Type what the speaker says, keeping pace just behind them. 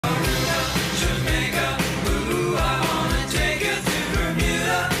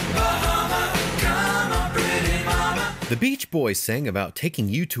Beach Boys sang about taking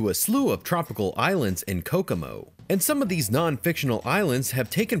you to a slew of tropical islands in Kokomo. And some of these non-fictional islands have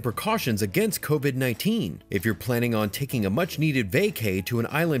taken precautions against COVID-19. If you're planning on taking a much-needed vacay to an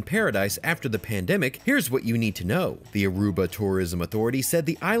island paradise after the pandemic, here's what you need to know. The Aruba Tourism Authority said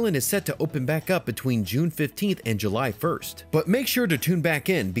the island is set to open back up between June 15th and July 1st. But make sure to tune back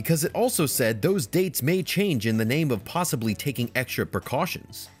in because it also said those dates may change in the name of possibly taking extra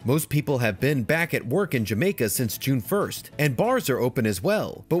precautions. Most people have been back at work in Jamaica since June 1st, and bars are open as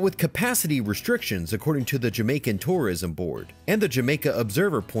well, but with capacity restrictions according to the Jamaican Tourism Board. And the Jamaica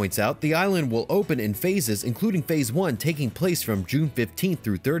Observer points out the island will open in phases, including phase 1 taking place from June 15th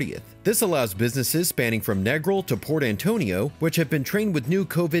through 30th. This allows businesses spanning from Negril to Port Antonio, which have been trained with new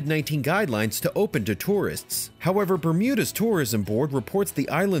COVID-19 guidelines, to open to tourists. However, Bermuda's Tourism Board reports the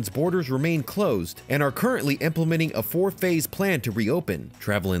island's borders remain closed and are currently implementing a 4-phase plan to reopen.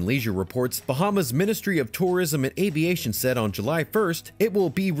 Travel and Leisure reports Bahamas Ministry of Tourism and Aviation said on July 1st it will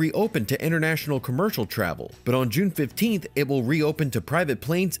be reopened to international commercial travel, but on June 15th it will reopen to private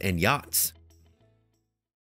planes and yachts.